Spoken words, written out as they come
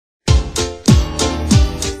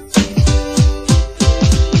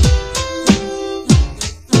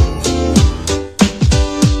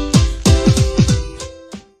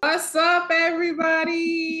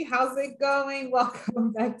it going?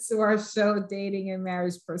 Welcome back to our show, Dating and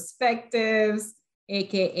Marriage Perspectives,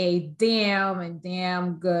 aka Damn and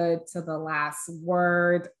Damn Good to the Last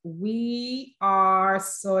Word. We are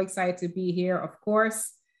so excited to be here, of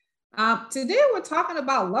course. Today we're talking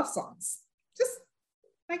about love songs, just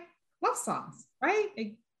like love songs,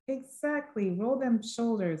 right? Exactly. Roll them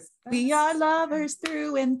shoulders. We are lovers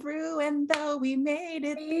through, and though we made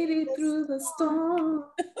it through the storm.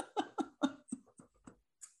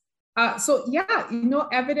 So yeah,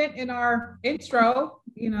 evident in our intro,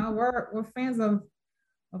 we're fans of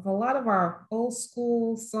a lot of our old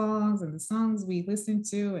school songs and the songs we listened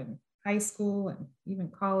to in high school and even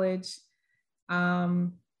college.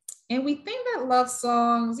 And we think that love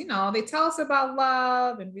songs, they tell us about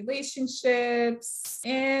love and relationships.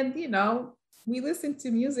 And, we listen to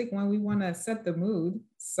music when we want to set the mood.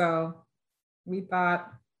 So we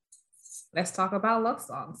thought, let's talk about love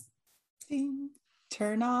songs.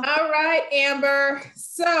 Turn off. All right, Amber.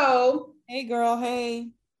 So, hey, girl.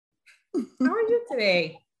 Hey. How are you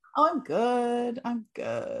today? Oh, I'm good.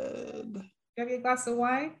 You have your glass of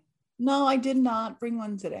wine? No, I did not bring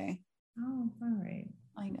one today. Oh, all right.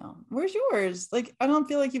 I know. Where's yours? Like, I don't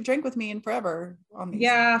feel like you've drank with me in forever on these.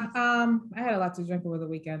 Yeah. I had a lot to drink over the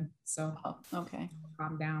weekend. So okay.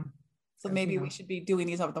 Calm down. So maybe we should be doing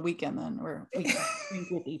these over the weekend then, or we can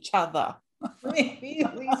drink with each other. Maybe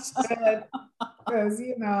we should. Because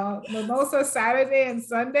Mimosa Saturday and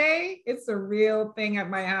Sunday, it's a real thing at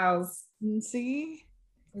my house. See?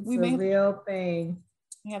 It's a real thing.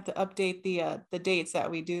 We have to update the dates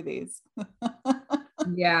that we do these.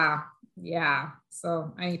 Yeah.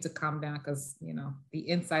 So I need to calm down because the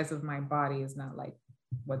insides of my body is not like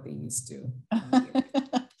what they used to.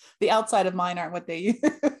 The outside of mine aren't what they used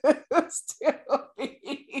to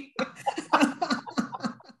be.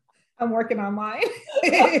 I'm working on mine.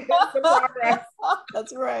 It's the progress.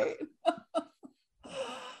 That's right.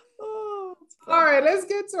 All right, let's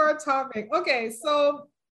get to our topic. Okay, so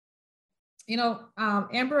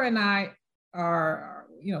Amber and I are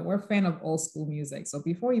we're a fan of old school music. So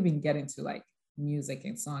before we even get into like music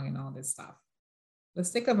and song and all this stuff, let's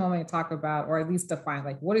take a moment and talk about, or at least define,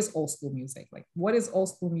 like, what is old school music? Like, what is old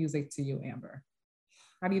school music to you, Amber?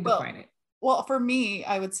 How do you define it? Well, for me,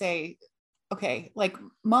 I would say, okay, like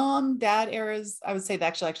mom, dad eras, I would say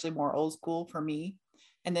that's actually more old school for me.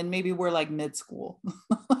 And then maybe we're like mid school.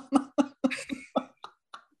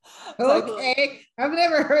 Okay, I've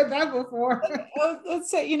never heard that before. Let's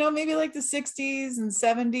say, maybe like the 60s and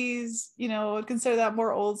 70s, I'd consider that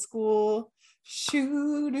more old school.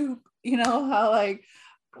 Shoot, how like,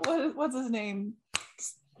 what's his name?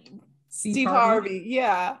 Steve Harvey.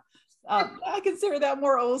 Yeah. I consider that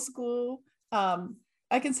more old school.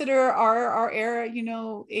 I consider our era,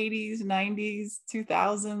 80s, 90s,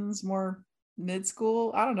 2000s more mid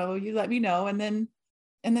school. I don't know. You let me know. And then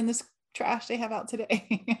this trash they have out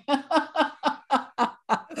today.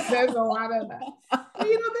 There's a lot of that.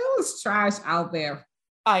 There was trash out there.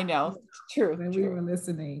 I know. True. When we were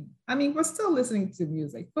listening. I mean, we're still listening to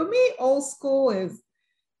music. For me, old school is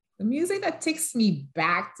the music that takes me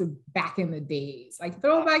back in the days, like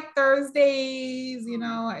Throwback Thursdays,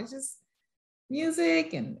 I just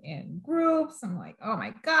music and groups. I'm like, oh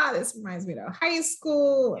my God, this reminds me of high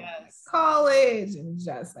school, yes, college, and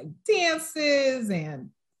just like dances and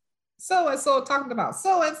so talking about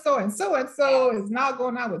so-and-so is now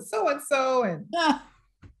going out with so-and-so. And I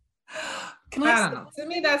don't know. To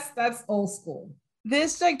me, that's old school.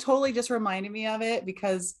 This like totally just reminded me of it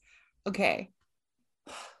because, okay,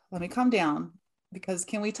 let me calm down, because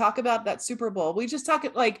can we talk about that Super Bowl? We just talk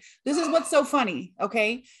like, this is what's so funny.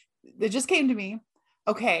 Okay. It just came to me.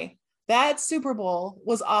 Okay. That Super Bowl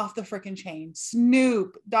was off the freaking chain.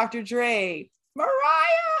 Snoop, Dr. Dre,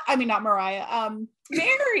 not Mariah,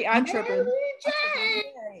 Mary, I'm tripping.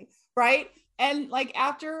 Mary, right? And like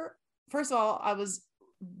after, first of all, I was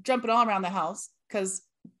jumping all around the house because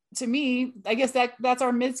to me, I guess that's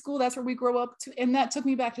our mid school. That's where we grow up to. And that took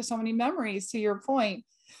me back to so many memories, to your point.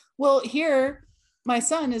 Well, here, my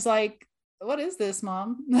son is like, what is this,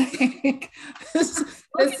 Mom? The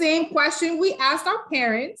same question we asked our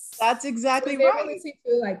parents. That's exactly right. Listening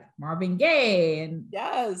to like Marvin Gaye and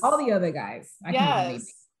yes, all the other guys.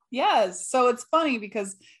 Yes. So it's funny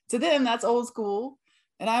because to them, that's old school.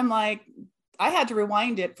 And I'm like, I had to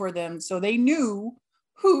rewind it for them so they knew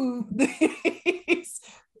who these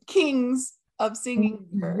kings of singing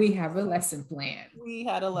were. We have a lesson plan. We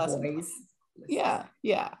had a lesson plan.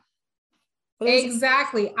 Yeah.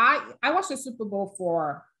 Exactly. I watched the Super Bowl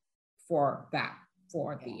for the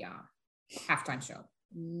halftime show.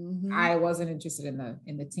 Mm-hmm. I wasn't interested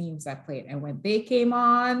in the teams that played, and when they came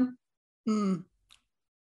on,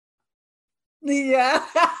 Yeah.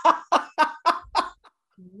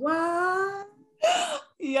 What?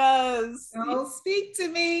 Yes. Don't speak to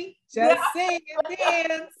me. Yeah. Just sing and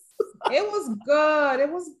dance. It was good.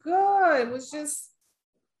 It was good. It was just,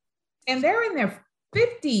 and they're in their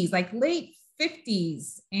 50s, like late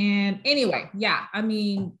 50s. And anyway, yeah, I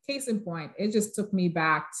mean, case in point, it just took me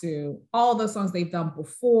back to all the songs they've done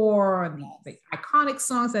before and the iconic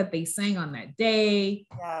songs that they sang on that day.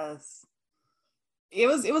 Yes. It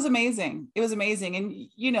was amazing. It was amazing. And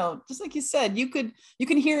you know, just like you said, you can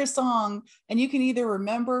hear a song and you can either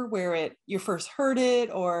remember where you first heard it,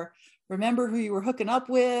 or remember who you were hooking up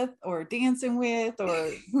with or dancing with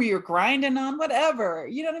or who you're grinding on, whatever.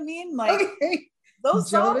 You know what I mean? Like Okay. those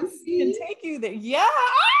songs Jodeci. can take you there. Yeah.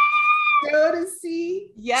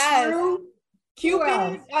 Jodeci. Yes. True.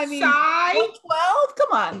 Cupid. I mean, Shy. 112.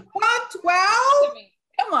 Come on. 112.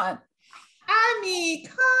 Come on. I mean,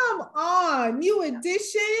 come on. New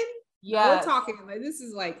Edition. Yeah. We're talking like this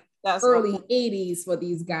is like That's early 80s for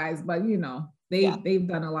these guys, but you know, they've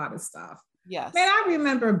done a lot of stuff. Yes. Man, I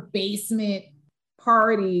remember basement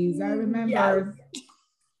parties. I remember. Yes.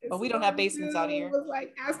 But we don't have basements out here. Was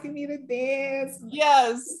like asking me to dance.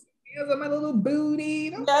 Yes. Dance on my little booty.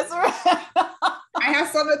 That's right. I have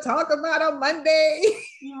something to talk about on Monday.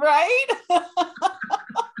 Right?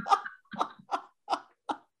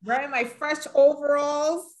 Wearing my fresh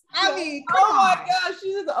overalls. I mean, come on. My gosh,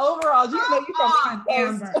 she's in the overalls. You know you from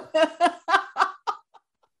Amber.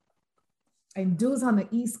 And dudes on the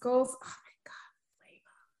East Coast. Oh my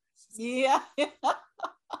God. Yeah.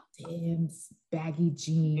 Damn, baggy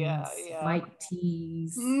jeans, light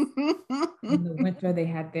tees. Mm-hmm. In the winter, they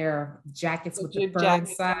had their jackets with the fur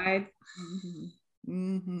inside. Mm-hmm.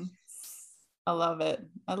 Mm-hmm. I love it.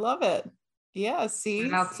 I love it. Yeah, see?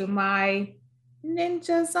 Shout out to my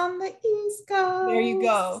ninjas on the East Coast. There you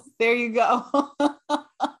go. There you go.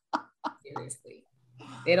 Seriously.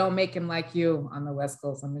 They don't make them like you on the West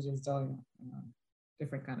Coast. I'm just telling you,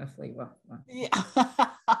 different kind of flavor. Yeah.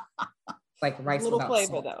 Like rice without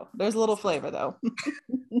flavor salt. though. There's a little flavor though.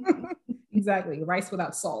 Exactly. Rice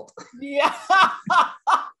without salt. Yeah. Talk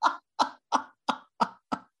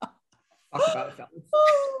about it, fellas.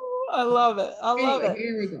 I love it. I love it.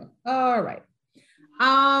 Here we go. All right.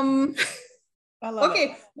 I love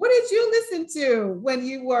it. What did you listen to when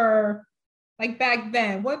you were like back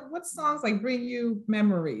then? What songs like bring you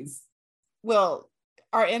memories? Well,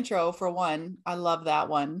 our intro for one, I love that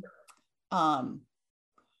one.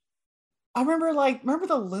 I remember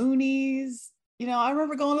the Loonies. You know, I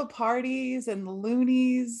remember going to parties and the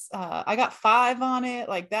Loonies. I got 5 on it.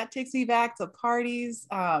 Like that takes me back to parties.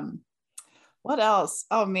 What else?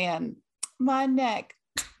 Oh man, my neck,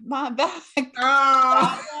 my back.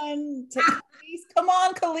 That one. Come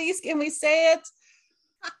on, Khalees, can we say it?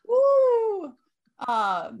 Woo!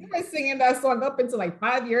 You were singing that song up until like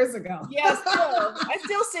 5 years ago. Yes, I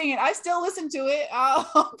still sing it. I still listen to it.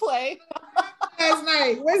 I'll play. Last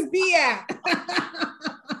night, where's B at?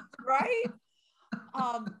 Right?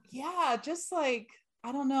 Yeah, just like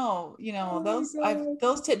I don't know, you know, those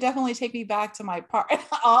definitely take me back to my part.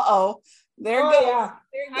 There goes. Yeah.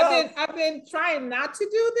 There goes. I've been trying not to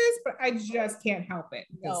do this, but I just can't help it.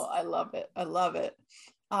 No, I love it. I love it.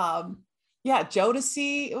 Yeah,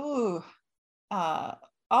 Jodeci. Ooh,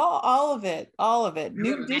 all of it.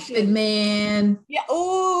 New Edition, man. Yeah.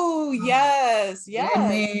 Oh, yes, yes.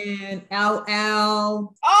 Man,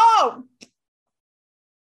 LL. Oh.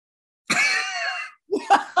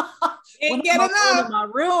 Ain't get enough. In my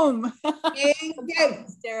room.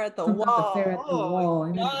 Stare at the wall. Stare at the wall.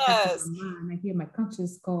 And yes. I hear my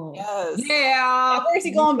conscience call. Yes. Yeah. Where's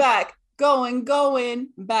he going back? Going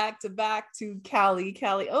back to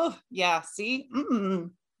Cali. Oh, yeah. See,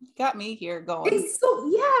 got me here going. It's so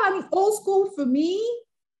I mean, old school for me,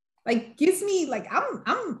 like gives me like I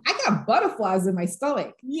got butterflies in my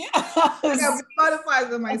stomach. Yeah, I got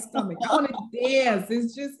butterflies in my stomach. I want to dance.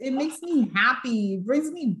 It makes me happy. It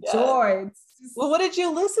brings me joy. Well, what did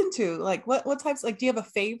you listen to? Like what types? Like, do you have a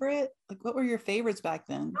favorite? Like, what were your favorites back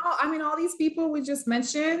then? Oh, I mean, all these people we just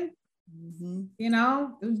mentioned. Mm-hmm. You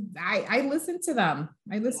know, I listened to them.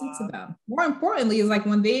 To them. More importantly, is like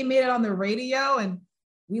when they made it on the radio and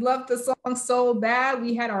we loved the song so bad.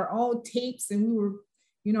 We had our own tapes and we were,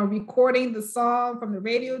 you know, recording the song from the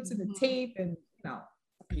radio to the tape, and you know,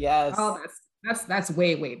 yes, oh, that's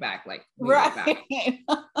way back, like right,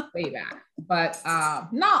 way back. But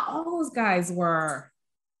not all those guys were,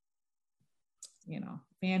 you know,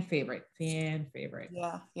 fan favorite.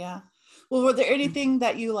 Yeah. Well, were there anything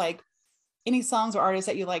that you like? Any songs or artists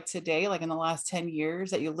that you like today, like in the last 10 years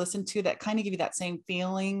that you listen to that kind of give you that same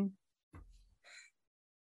feeling?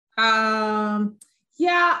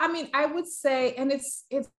 Yeah, I mean, I would say, and it's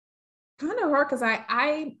kind of hard because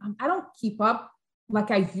I don't keep up like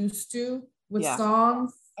I used to with Yeah,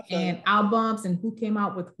 songs I feel you. and albums and who came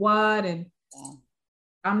out with what. And Yeah.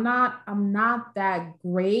 I'm not that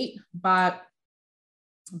great, but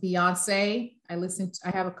Beyonce, I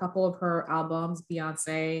have a couple of her albums,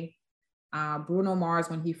 Beyonce, Bruno Mars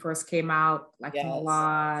when he first came out, like him a Yes.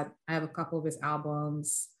 lot. I have a couple of his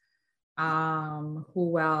albums.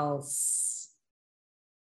 Who else?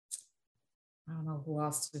 I don't know who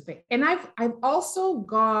else to think. And I've also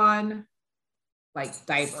gone like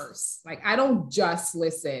diverse. Like I don't just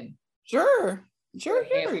listen Sure. to Sure.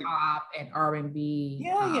 hip Sure. hop and R&B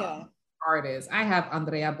Yeah. Yeah. artists. I have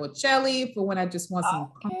Andrea Bocelli for when I just want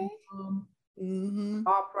some Okay. calm Mm-hmm.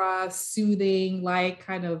 opera, soothing, like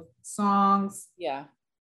kind of songs. Yeah.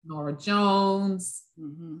 Nora Jones,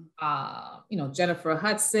 Mm-hmm. Jennifer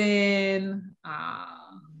Hudson,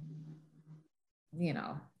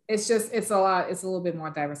 it's a lot, it's a little bit more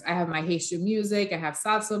diverse. I have my Haitian music, I have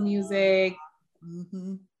salsa music.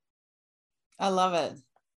 Mm-hmm. I love it.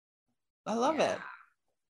 I love Yeah, it.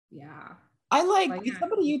 yeah. I like But yeah.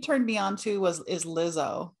 somebody you turned me on to is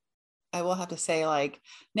Lizzo. I will have to say, like,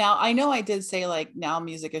 now I know I did say like now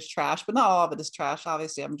music is trash, but not all of it is trash.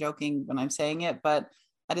 Obviously, I'm joking when I'm saying it, but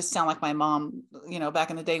I just sound like my mom, back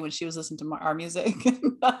in the day when she was listening to our music.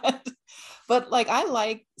 but like I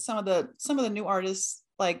like some of the new artists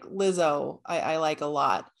like Lizzo, I like a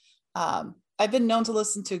lot. I've been known to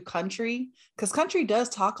listen to country because country does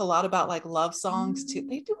talk a lot about like love songs too.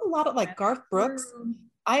 They do a lot of like That's Garth Brooks. true.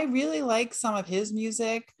 I really like some of his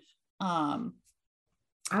music. Um,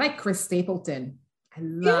 I like Chris Stapleton. I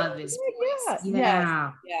yeah, love his voice. yeah, yes,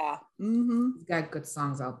 Yeah. yeah, mm-hmm. He's got good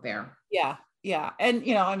songs out there. Yeah, yeah. And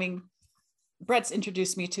I mean, Brett's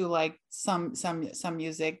introduced me to like some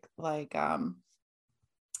music, like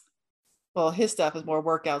well, his stuff is more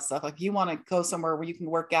workout stuff. Like you want to go somewhere where you can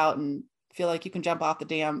work out and feel like you can jump off the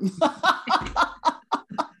damn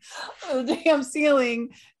the damn ceiling.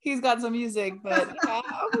 He's got some music, but yeah,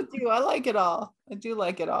 I'm with you. I like it all. I do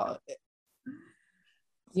like it all.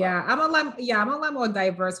 Yeah, I'm a lot more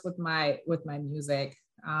diverse with my music.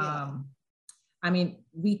 Yeah. I mean,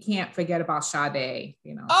 we can't forget about Sade.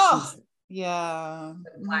 Oh, She's yeah.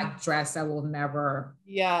 the black dress that will never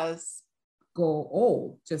Yes. go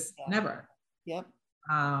old, just Yeah. never. Yep.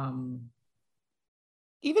 Um,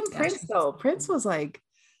 Even yeah, Prince though. Prince was uh,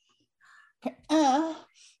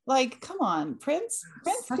 like, come on, Prince.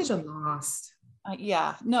 Prince such could, a loss.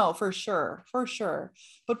 yeah, no, for sure, for sure.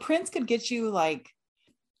 But Prince could get you like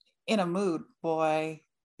in a mood, boy.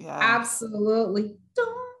 Yeah. Absolutely.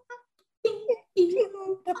 Don't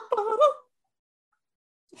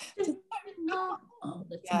all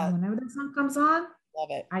the time. Yeah, Whenever that song comes on, love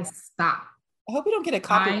it. I stop. I hope we don't get a I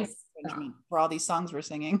copyright stop. infringement for all these songs we're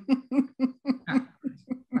singing.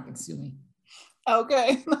 Fucking sue me.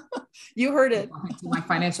 Okay. You heard I'm it. talking to my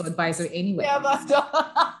financial advisor anyway. Yeah, but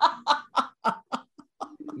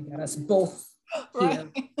You got us both here.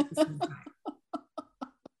 right.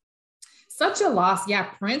 Such a loss. Yeah,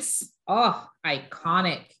 Prince. Oh,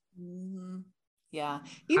 iconic. Mhm. Yeah.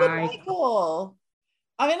 Even I Michael.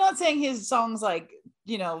 I mean, not saying his songs like,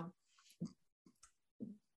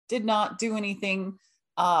 did not do anything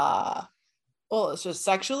well, it's just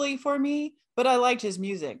sexually for me, but I liked his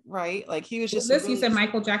music, right? Like he was was just a this. You really, said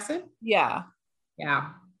Michael Jackson? yeah, Yeah.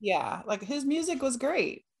 yeah. Like his music was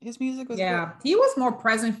great. His music was great. Yeah. He was more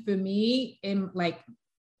present for me in like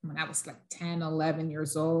when I was like 10, 11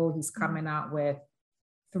 years old. He's coming out with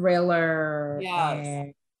Thriller Yes.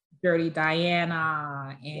 and Dirty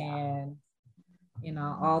Diana Yeah. and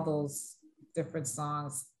all those different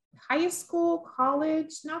songs. High school,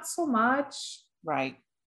 college, not so much. Right.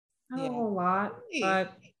 Not a Yeah. whole lot,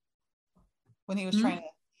 but When he was trying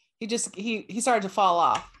to, he started to fall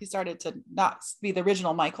off. He started to not be the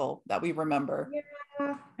original Michael that we remember.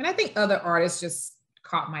 yeah. And I think other artists just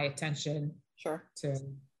caught my attention Sure. too.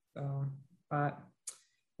 So, but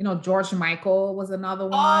George Michael was another Oh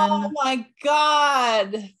one. my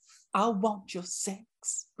God. I want your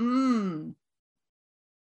sex.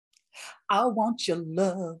 I want your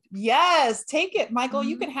love. Yes, take it, Michael.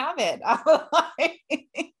 You can have it.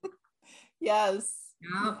 Yes.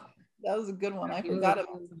 Yeah. That was a good one. I He was forgot a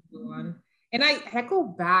about good one. And I echo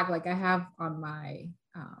back, like I have on my,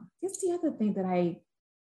 it's the other thing that I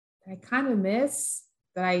kind of miss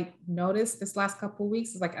that I noticed this last couple of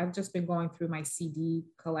weeks is like I've just been going through my CD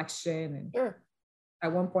collection. And Sure.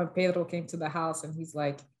 at one point, Pedro came to the house and he's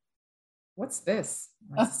like, "What's this?"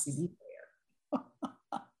 My CD player.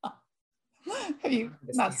 Have you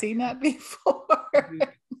not seen that before?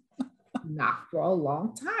 not for a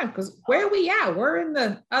long time, because where are we at? We're in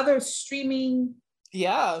the other streaming,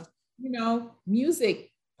 Yeah.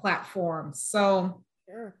 music platforms. So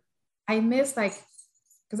Sure. I miss like,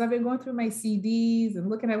 because I've been going through my CDs and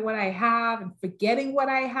looking at what I have and forgetting what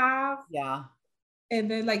I have. Yeah. And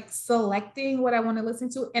then like selecting what I want to listen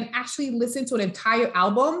to and actually listen to an entire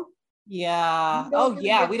album. Yeah. We Oh don't really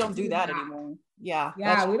yeah. get We to don't do do that that. anymore. Yeah.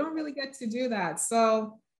 Yeah, we don't really get to do that.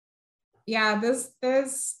 So yeah,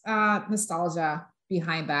 there's nostalgia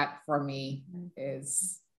behind that for me,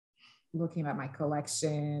 is looking at my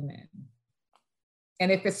collection,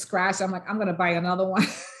 and if it's scratched, I'm like, I'm gonna buy another one.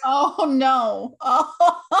 Oh no. Oh.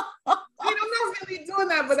 I'm not really doing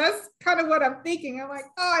that, but that's kind of what I'm thinking. I'm like,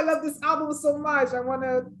 oh, I love this album so much. I want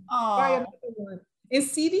to buy Oh. another one. And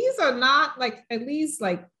CDs are not like, at least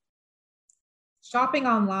like shopping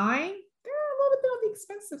online, they're a little bit on the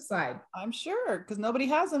expensive side. I'm sure, because nobody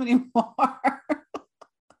has them anymore.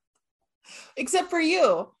 Except for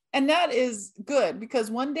you. And that is good,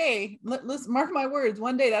 because one day, let's mark my words,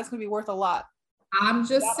 one day that's going to be worth a lot. I'm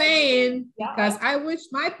just saying, because Yeah. I wish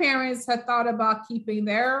my parents had thought about keeping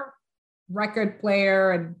their record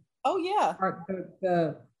player and Oh yeah,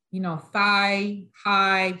 the thigh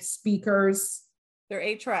high speakers, they're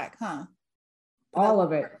 8-track, huh? all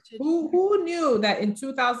of it. Who knew that in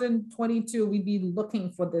 2022 we'd be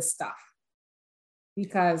looking for this stuff?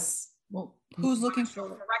 Because Well, who's looking for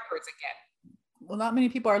records again? Well, not many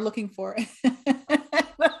people are looking for it.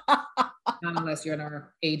 Not unless you're in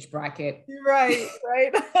our age bracket. Right.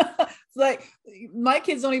 It's like my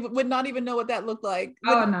kids would not even know what that looked like.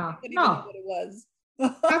 Oh no, Know what it was.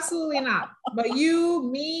 Absolutely not. But you,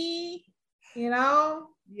 me, Yeah.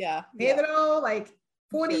 Pedro, like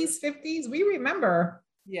 40s, 50s, we remember.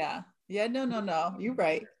 Yeah. No. You're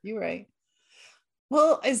right.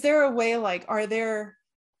 Well, is there a way, like,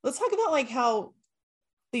 let's talk about like how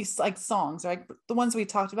these like songs, like the ones we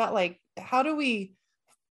talked about, like how do you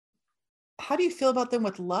feel about them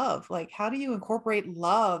with love? Like, how do you incorporate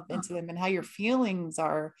love into them, and how your feelings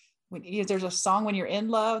are when there's a song when you're in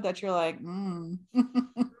love that you're like,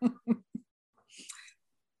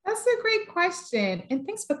 That's a great question. And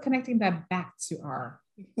thanks for connecting that back to our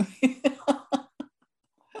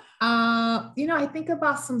I think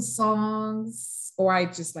about some songs, or I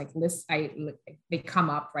just like they come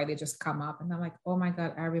up, right? They just come up and I'm like, oh my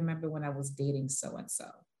God, I remember when I was dating so-and-so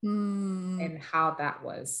and how that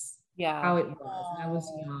was, how it was. And I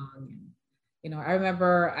was young. And, I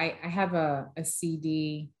remember I have a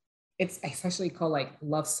CD. It's especially called like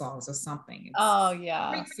Love Songs or something. It's oh yeah.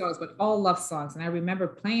 great songs, but all love songs. And I remember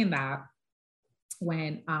playing that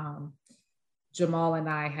when Jamal and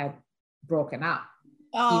I had broken up.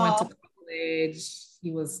 He went to college.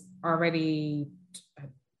 He was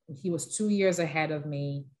 2 years ahead of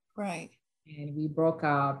me. Right. And we broke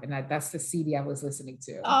up, and that's the CD I was listening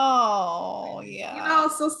to. Oh, yeah.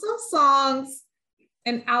 So some songs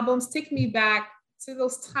and albums take me back to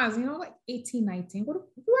those times, like 18, 19. What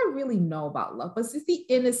do I really know about love? But it's the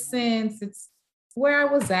innocence. It's where I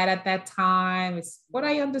was at that time. It's what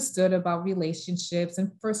I understood about relationships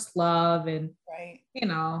and first love, and right.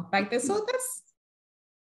 Back then. So it's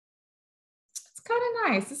kind of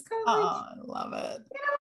nice. It's kind of I love it.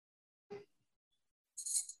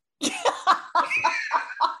 I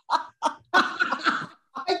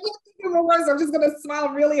can't think of the words. I'm just gonna smile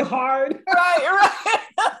really hard. Right.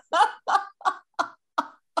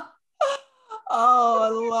 Oh, I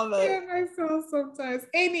love it. Yeah, myself sometimes.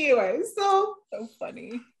 Anyway, so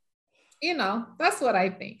funny. That's what I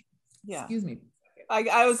think. Yeah. Excuse me.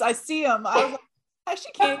 I see him. I was like,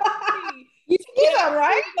 she can't see. You see that,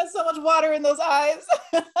 right? There's so much water in those eyes.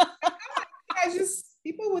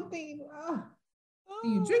 People would think, oh, do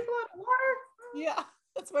you drink a lot of water? Yeah,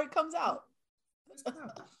 that's where it comes out.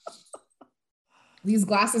 These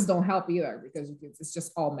glasses don't help either, because it's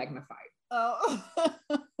just all magnified. Oh.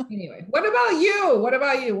 Anyway, what about you?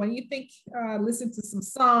 When you think, listen to some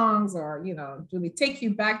songs, or, do they take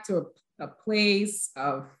you back to a place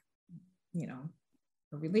of,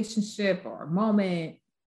 a relationship or a moment?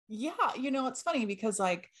 Yeah. It's funny because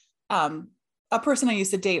like, a person I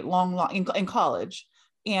used to date long in college,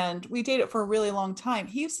 and we dated for a really long time.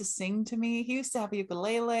 He used to sing to me. He used to have a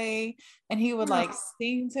ukulele, and he would like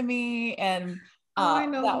sing to me. And I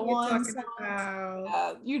know that what you're one talking song,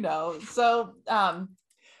 about. So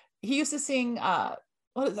he used to sing,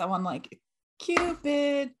 what is that one, like,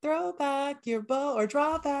 Cupid, throw back your bow, or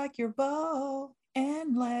draw back your bow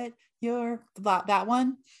and let your, that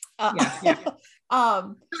one. Yeah.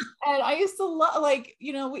 And I used to love, like,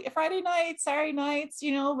 Friday nights, Saturday nights,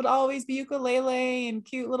 would always be ukulele and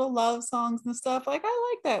cute little love songs and stuff. Like,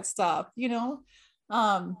 I like that stuff,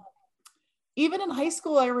 even in high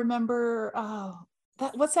school, I remember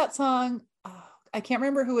that what's that song? I can't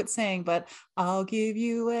remember who it's saying, but I'll give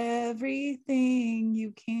you everything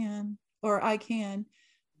you can, or I can.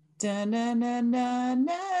 Da, na, na, na,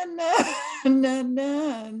 na, na, na,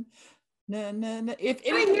 na, na, na, na. If I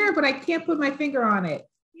anything, hear it, but I can't put my finger on it.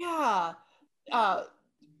 yeah. Uh,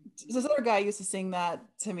 this other guy used to sing that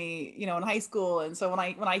to me, in high school, and so when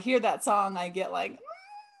I hear that song, I get like,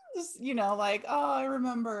 just, like, oh, I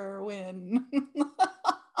remember when.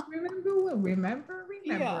 Remember.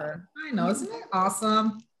 Yeah. I know, isn't it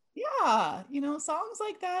awesome? Yeah, songs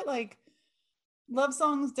like that, like love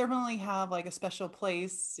songs definitely have like a special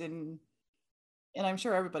place and I'm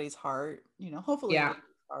sure everybody's heart, hopefully Yeah, everybody's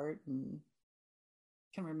heart and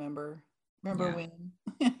can remember yeah. when.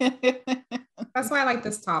 That's why I like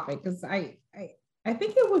this topic because I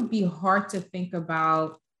think it would be hard to think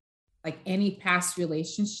about like any past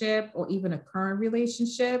relationship or even a current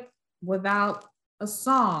relationship without a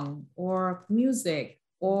song or music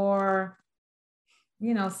or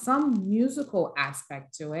some musical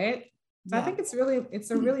aspect to it. So I Yeah. think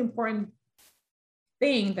it's a really important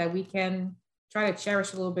thing that we can try to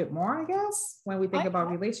cherish a little bit more, I guess, when we think I, about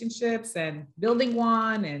relationships and building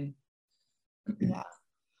one. And yeah,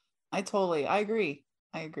 I agree.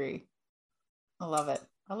 I agree. I love it.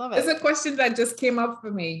 I love there's it. a question that just came up for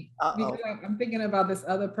me because Uh-oh. I'm thinking about this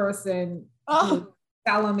other person who was Oh,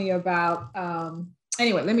 telling me about.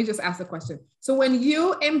 Anyway, let me just ask the question. So when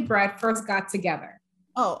you and Brett first got together,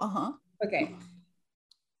 oh, uh-huh. okay,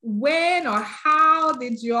 when or how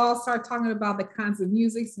did you all start talking about the kinds of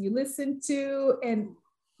music you listened to, and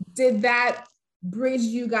did that bridge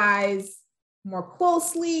you guys more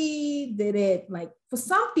closely? Did it, like, for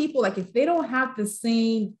some people, like if they don't have the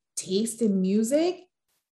same taste in music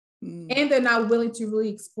Mm. and they're not willing to really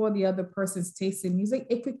explore the other person's taste in music,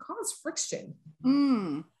 it could cause friction.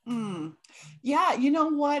 Mm. Mm. Yeah, you know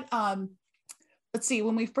what? Let's see,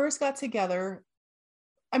 when we first got together,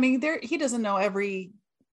 I mean, he doesn't know every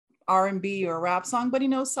R&B or rap song, but he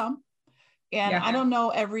knows some. And I Yeah, don't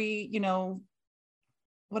know every,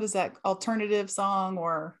 what is that alternative song,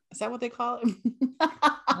 or is that what they call it?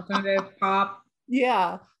 alternative pop,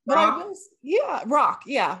 Yeah, but I rock. was, yeah, rock,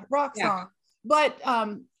 yeah, rock Yeah. song. But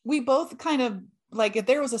we both kind of like, if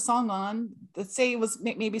there was a song on, let's say it was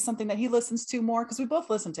maybe something that he listens to more, because we both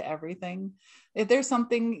listen to everything. If there's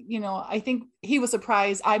something, I think he was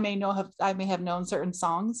surprised I may have known certain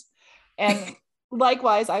songs, and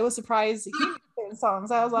likewise, I was surprised he knew certain songs.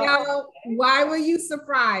 I was like, oh, Now, why were you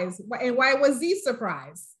surprised? And why was he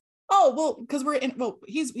surprised? oh, well, because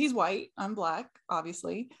he's white, I'm black,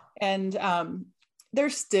 obviously, and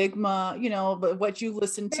there's stigma, but what you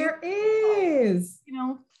listen to, There is. you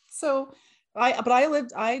know so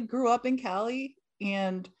I grew up in Cali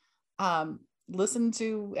and um listened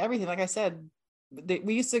to everything. Like I said,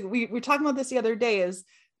 we were talking about this the other day, is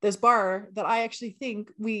this bar that I actually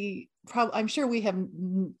think I'm sure we have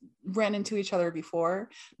ran into each other before,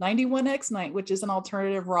 91X Night, which is an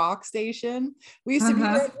alternative rock station. We used to be there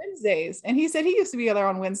Uh-huh. on Wednesdays, and he said he used to be there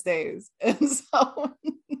on Wednesdays. And so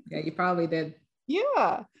Yeah, you probably did.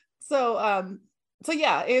 yeah. So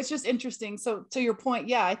yeah, it's just interesting. So to your point,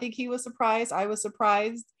 yeah, I think he was surprised, I was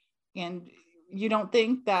surprised. And you don't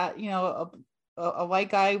think that, a white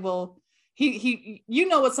guy will,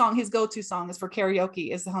 what song his go-to song is for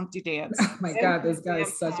karaoke is the Humpty Dance. Oh my God, Every this guy damn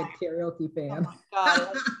is such a time. karaoke Oh fan. my God,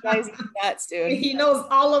 that drives me nuts, dude. He knows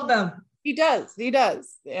all of them. He does.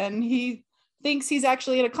 And he thinks he's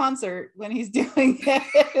actually at a concert when he's doing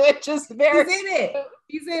it, which is He's very, in it.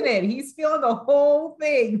 He's in it. He's feeling the whole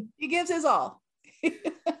thing. he gives his all.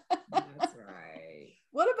 That's right.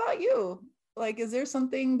 What about you? Like, is there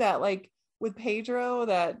something that, like, with Pedro,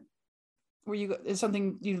 that is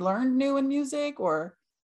something you learned new in music, or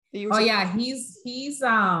that you were Oh surprised? yeah, he's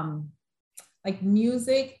like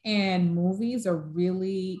music and movies are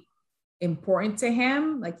really important to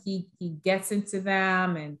him. Like he gets into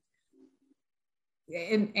them and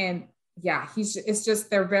yeah, it's just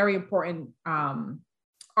they're very important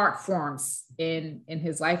art forms in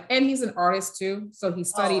his life. And he's an artist too. So he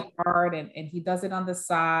studied Oh, art and he does it on the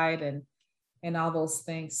side and all those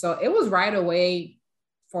things. So it was right away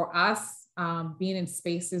for us being in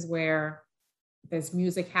spaces where there's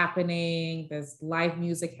music happening, there's live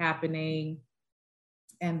music happening.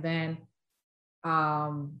 And then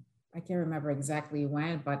I can't remember exactly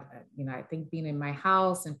when, but I think being in my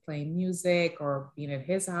house and playing music, or being at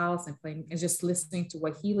his house and playing and just listening to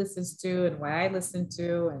what he listens to and what I listen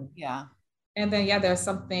to, yeah. and then yeah, there's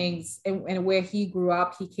some things, and where he grew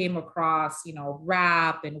up, he came across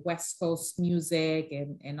rap and West Coast music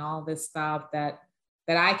and all this stuff that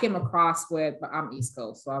that I came across with, but I'm East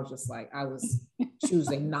Coast. So I was just like, I was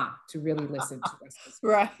choosing not to really listen to West Coast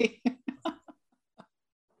music. Right.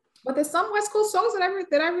 But there's some West Coast songs that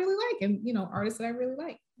I really like, and you know, artists that I really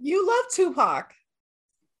like. You love Tupac.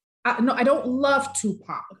 No, I don't love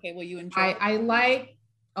Tupac. Okay, well, you enjoy. I like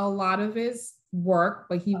a lot of his work,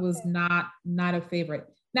 but he was Okay. not a favorite.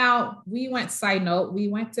 Now we went. Side note: we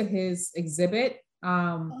went to his exhibit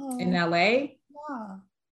in LA. Yeah.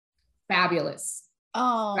 Fabulous,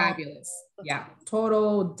 Oh, fabulous. Yeah,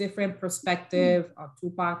 total different perspective of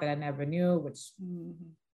Tupac that I never knew, which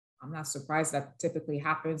I'm not surprised that typically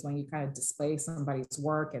happens when you kind of display somebody's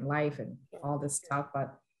work and life and all this stuff.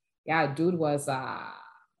 But yeah, dude was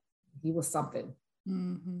he was something.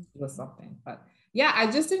 He was something. But yeah, I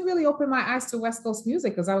just didn't really open my eyes to West Coast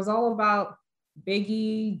music because I was all about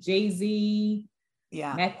Biggie, Jay-Z,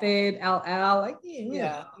 yeah. Method, LL, like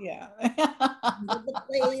Yeah.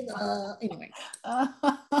 anyway.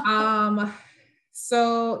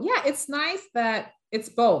 So yeah, it's nice that it's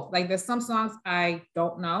both. Like there's some songs I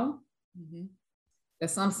don't know.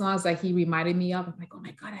 There's some songs that he reminded me of. I'm like, oh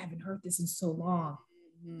my God, I haven't heard this in so long.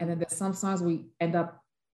 And then there's some songs we end up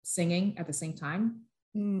singing at the same time.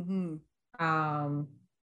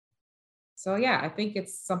 So yeah, I think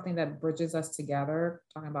it's something that bridges us together,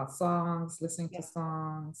 talking about songs, listening to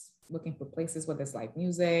songs, looking for places where there's live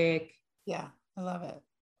music. Yeah, I love it.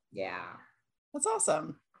 Yeah. That's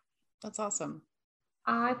awesome. That's awesome.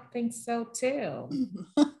 I think so too.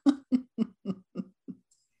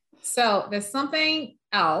 So there's something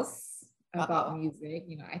else about music.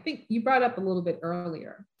 You know, I think you brought up a little bit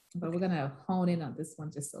earlier, but we're gonna hone in on this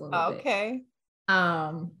one just a little bit. Okay.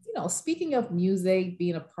 You know, speaking of music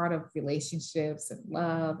being a part of relationships and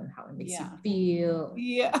love and how it makes you feel,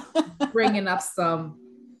 bringing up some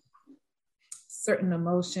certain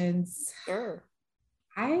emotions. Sure.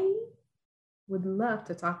 I would love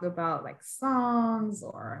to talk about like songs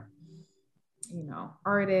or, you know,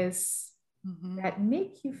 artists that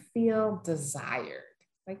make you feel desired.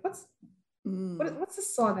 Like what's the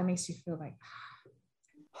song that makes you feel like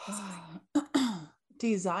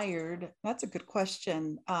desired? That's a good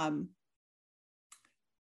question. Oh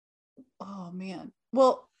man.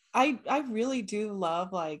 Well, I really do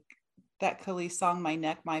love like that Khalees song, My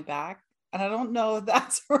Neck, My Back. And I don't know if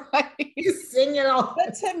that's right. You sing it all.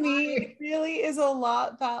 But to me, it really is a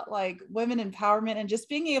lot about like women empowerment and just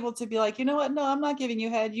being able to be like, you know what? No, I'm not giving you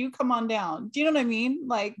head. You come on down. Do you know what I mean?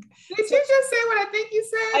 Like, did you just say what I think you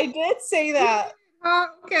said? I did say that.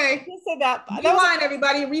 Okay. I did say that. Rewind,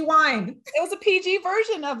 everybody. Rewind. It was a PG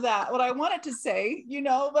version of that, what I wanted to say, you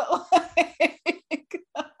know, but like,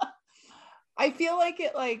 I feel like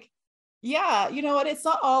it like, yeah, you know what? It's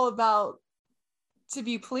not all about to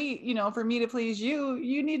be pleased, you know, for me to please you,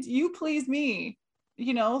 you please me,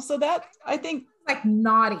 you know, so that I think like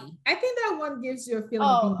naughty. I think that one gives you a feeling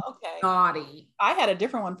of being naughty. I had a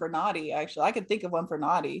different one for naughty, actually. I could think of one for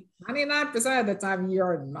naughty. 99% of the time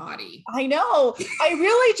you're naughty. I know. I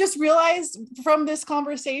really just realized from this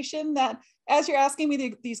conversation that as you're asking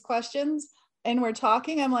me these questions and we're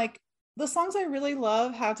talking, I'm like, the songs I really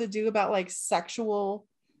love have to do about like sexual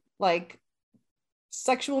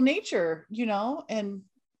nature, you know? And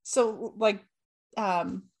so like,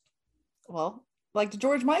 well, like the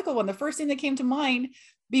George Michael one, the first thing that came to mind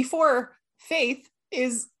before Faith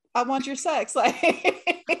is I want your sex. Like,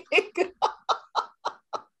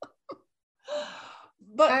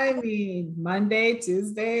 but I mean, Monday,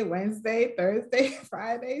 Tuesday, Wednesday, Thursday,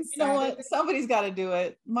 Friday, Saturday. You know what? Somebody's got to do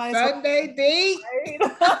it. Sunday date. Right?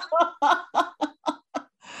 But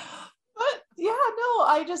yeah,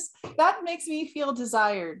 no, that makes me feel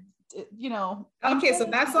desired, you know. Okay, so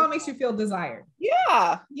that song makes you feel desired.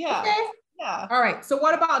 Yeah. Okay. Yeah. All right. So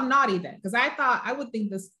what about naughty then? Because I would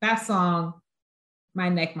think that song, My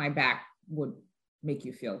Neck, My Back, would make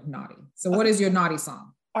you feel naughty. So what is your naughty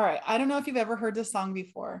song? All right. I don't know if you've ever heard this song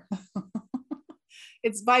before.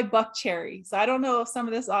 It's by Buckcherry. So I don't know if some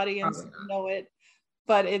of this audience know it,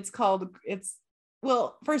 but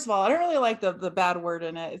well, first of all, I don't really like the bad word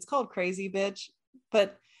in it. It's called Crazy Bitch,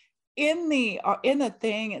 but in the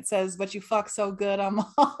thing it says, but you fuck so good, I'm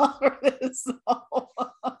all over this.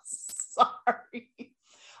 Sorry.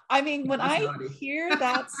 I mean, when I hear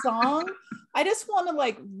that song, I just want to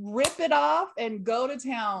like rip it off and go to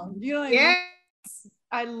town. You know what I mean?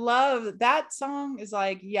 I love that song. Is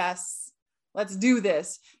like, yes, let's do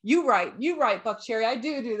this. You right, Buckcherry. I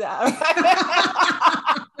do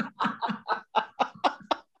that.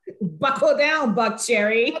 Buckle down,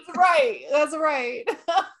 Buckcherry. That's right.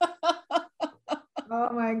 Oh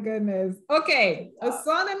my goodness. Okay, a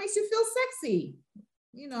song that makes you feel sexy.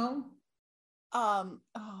 You know. Oh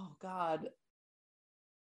God.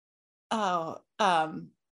 Oh, I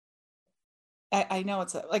know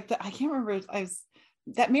it's like the, I can't remember.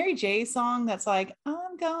 That Mary J song that's like,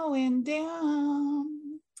 I'm going down.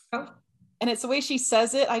 Oh. And it's the way she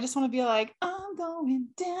says it. I just want to be like, I'm going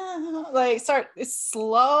down. Like, it's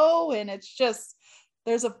slow and it's just,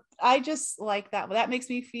 I just like that. That makes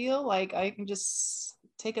me feel like I can just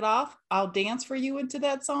take it off. I'll dance for you into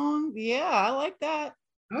that song. Yeah, I like that.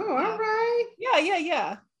 Oh, all right.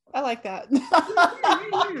 Yeah. I like that.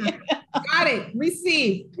 Got it.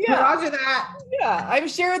 Receive. Yeah. Roger that. Yeah. I'm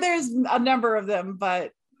sure there's a number of them,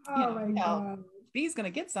 but Oh my God. B's gonna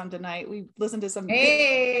get some tonight. We listened to some.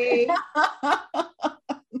 Hey.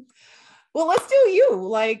 Well, let's do you.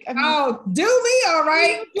 Like, I mean, oh, do me, all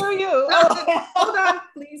right. Do you? Hold on,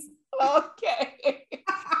 please. Okay.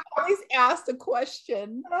 Always ask a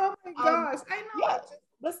question. Oh my gosh. I know. Yeah.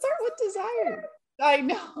 Let's start with Desired. I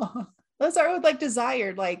know. Let's start with like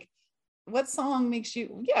Desired. Like, what song makes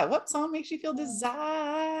you feel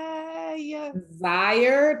desired?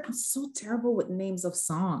 Desired. I'm so terrible with names of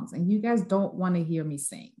songs, and you guys don't want to hear me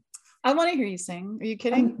sing. I want to hear you sing. Are you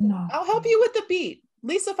kidding? No. I'll help you with the beat. At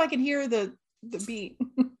least if I can hear the beat.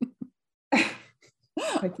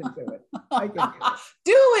 I can do it. I can do it.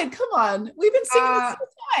 Do it. Come on. We've been singing this whole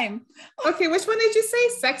time. Okay, which one did you say?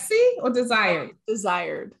 Sexy or desired?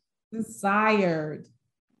 Desired. Desired.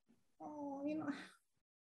 Oh, I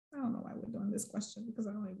don't know why we're doing this question because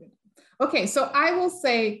I don't even. Okay, so I will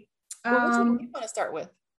say. Which one do you want to start with?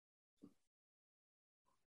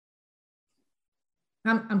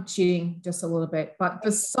 I'm cheating just a little bit, but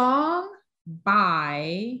the song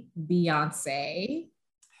by Beyonce,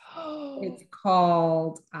 it's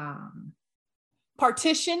called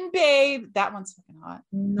Partition Babe. That one's fucking hot.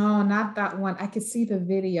 No, not that one. I could see the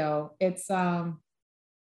video. It's oh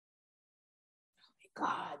my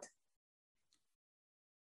God.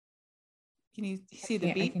 Can you see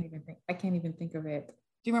the beat? I can't even think of it.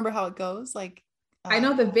 Do you remember how it goes? Like I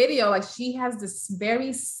know the video, like she has this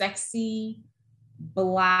very sexy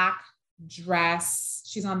black dress.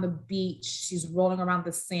 She's on the beach. She's rolling around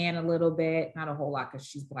the sand a little bit, not a whole lot because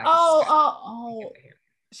she's black. Oh.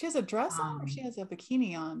 She has a dress on or she has a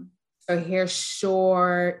bikini on? Her hair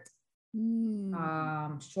short,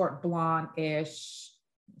 short blonde-ish.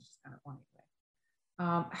 She's kind of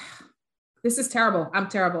blonde. This is terrible. I'm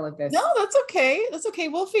terrible at this. No, that's okay. That's okay.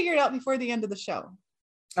 We'll figure it out before the end of the show.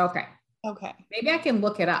 Okay. Maybe I can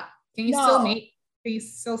look it up. Can you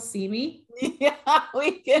still see me? Yeah,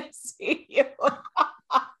 we can see you.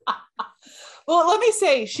 Well, let me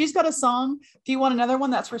say, she's got a song. If you want another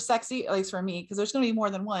one that's for sexy, at least for me, because there's going to be more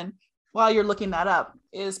than one while you're looking that up,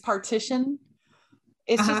 is Partition.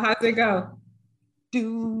 It's just, how's it go?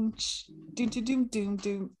 Doom, doom, doom, doom,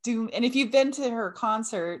 doom, doom. And if you've been to her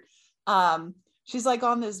concert, she's like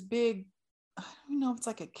on this big, I don't know if it's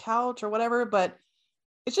like a couch or whatever, but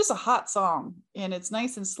it's just a hot song and it's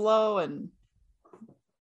nice and slow and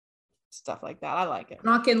stuff like that. I like it.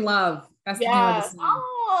 Rock in Love. That's the name of the song.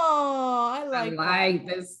 Oh, I like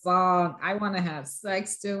this song. I want to have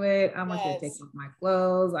sex to it. I want to take off my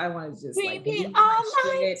clothes. I want to just like do my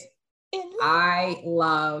shit. I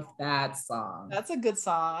love that song. That's a good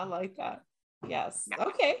song. I like that. Yes. Yeah.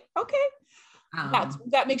 Okay.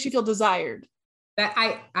 That makes you feel desired. That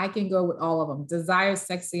I can go with all of them. Desire,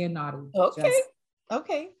 sexy, and naughty.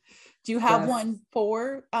 Okay. Do you have one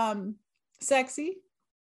for sexy?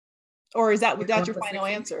 Or is that's your final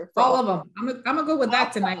answer? All of them. I'm gonna go with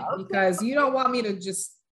that tonight because you don't want me to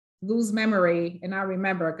just lose memory and not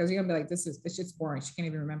remember because you're gonna be like, this shit's boring. She can't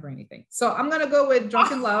even remember anything. So I'm gonna go with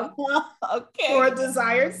Drunk in Love. Okay. For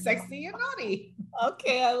Desire, Sexy, and Naughty.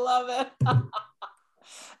 Okay, I love it.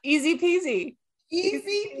 Easy peasy.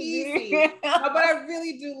 But I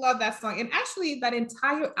really do love that song. And actually that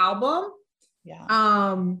entire album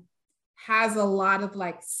has a lot of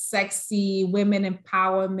like sexy women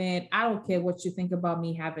empowerment. I don't care what you think about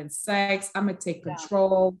me having sex. I'm gonna take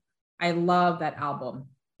control. I love that album.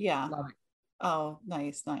 Yeah. Love it. Oh,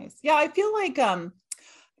 nice. Yeah, I feel like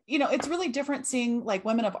it's really different seeing like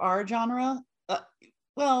women of our genre.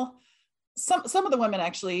 Well, some of the women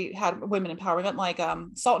actually had women empowerment, like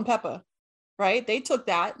Salt and Pepper, right? They took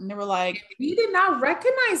that and they were like, we did not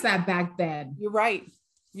recognize that back then. You're right.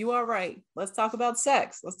 You are right. Let's talk about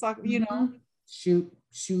sex. Let's talk, Shoot,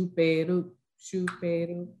 peru.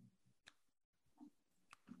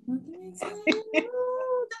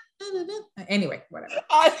 Anyway, whatever.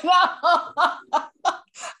 I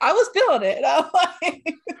was feeling it. I'm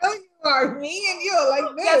like, oh, you are me and you're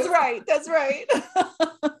like this. That's right.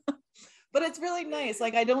 But it's really nice.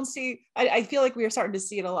 Like I feel like we are starting to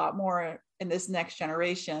see it a lot more in this next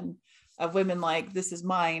generation of women like, this is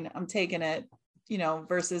mine. I'm taking it. you know,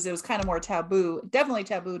 versus it was kind of more taboo, definitely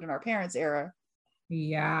tabooed in our parents' era.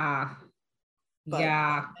 Yeah. But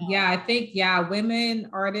Yeah. Yeah. I think, yeah, women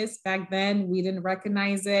artists back then, we didn't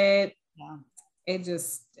recognize it. yeah, It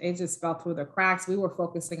just fell through the cracks. We were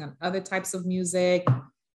focusing on other types of music,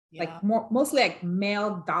 yeah, like mostly like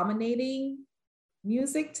male dominating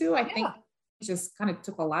music too. I think it just kind of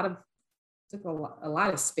took a lot of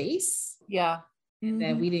space. yeah. And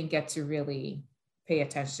then we didn't get to really pay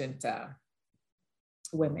attention to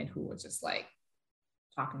women who were just like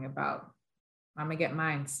talking about, I'm gonna get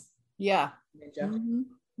mines. Yeah. Ninja, you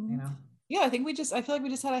know. Yeah, I feel like we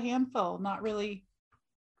just had a handful, not really,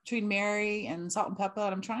 between Mary and Salt and Pepper.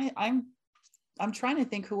 And I'm trying to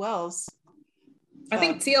think who else. I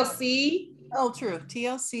think TLC. Oh, true.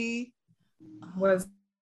 TLC was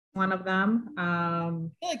one of them. I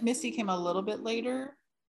feel like Missy came a little bit later.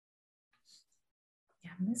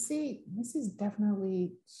 Yeah, Missy's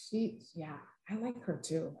definitely yeah, I like her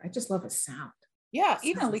too. I just love her sound. Yeah,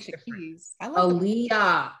 even Alicia Keys. I like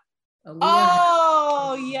Aaliyah.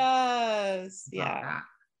 Oh, yes. Yeah.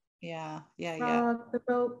 Yeah. Rock the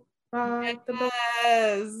boat. Rock the boat.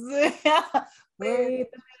 Yes. Yeah. Way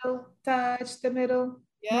the middle, touch the middle.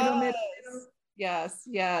 Yes. Middle. Yes.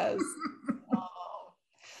 Oh.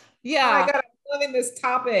 Yeah. Oh my God, I'm loving this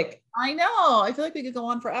topic. I know. I feel like we could go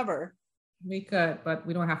on forever. We could, but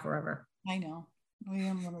we don't have forever. I know. We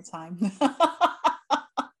have a little time.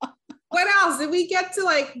 What else? Did we get to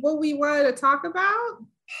like what we wanted to talk about?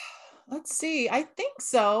 Let's see. I think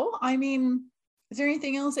so. I mean, is there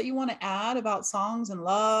anything else that you want to add about songs and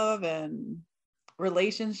love and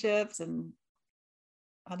relationships and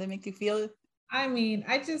how they make you feel? I mean,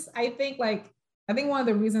 I think one of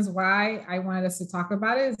the reasons why I wanted us to talk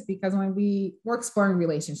about it is because when we're exploring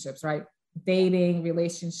relationships, right? Dating,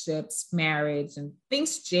 relationships, marriage, and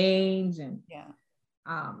things change and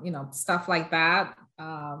stuff like that.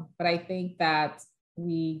 But I think that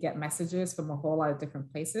we get messages from a whole lot of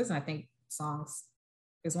different places. And I think songs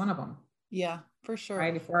is one of them. Yeah, for sure.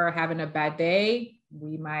 Right. If we're having a bad day,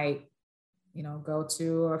 we might, go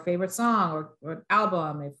to our favorite song or an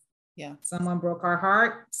album. If someone broke our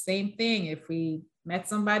heart, same thing. If we met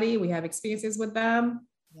somebody, we have experiences with them.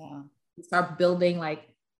 Yeah. We start building like,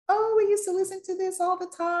 oh, we used to listen to this all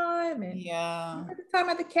the time. And at the time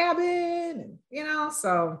at the cabin, and,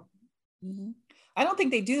 so. I don't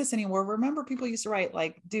think they do this anymore. Remember, people used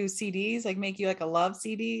to do CDs, like make you like a love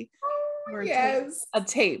CD. Oh, yes. A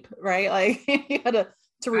tape, right? Like you had to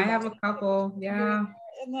I have a couple. Yeah.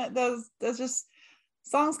 And that's just,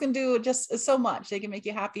 songs can do just so much. They can make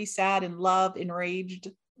you happy, sad, in love,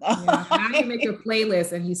 enraged. Yeah. Now you make your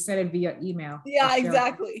playlist and you send it via email. Yeah,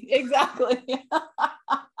 exactly.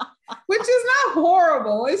 Which is not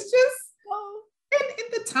horrible. It's just, and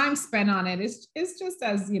the time spent on it is just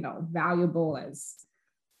as, valuable as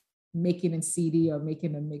making a CD or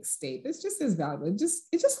making a mixtape. It's just as valuable. It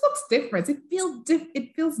just looks different. It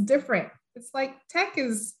feels different. It's like tech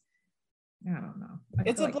is, I don't know.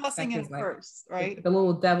 It's a blessing and a curse, right? The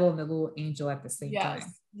little devil and the little angel at the same time.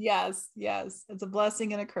 Yes. It's a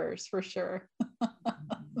blessing and a curse for sure.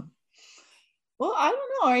 Well, I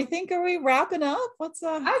don't know. I think, are we wrapping up?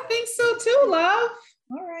 I think so too, love.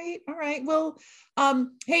 All right. Well,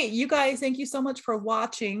 hey, you guys, thank you so much for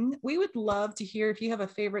watching. We would love to hear if you have a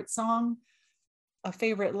favorite song, a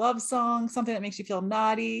favorite love song, something that makes you feel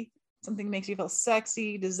naughty, something that makes you feel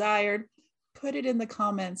sexy, desired. Put it in the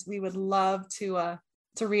comments. We would love to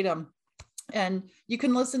read them. And you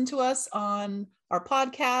can listen to us on our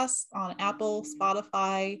podcast on Apple,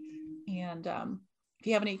 Spotify, and if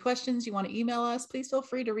you have any questions, you want to email us, please feel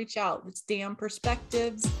free to reach out. It's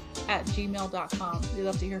damperspectives@gmail.com. We'd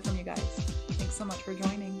love to hear from you guys. Thanks so much for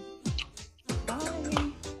joining.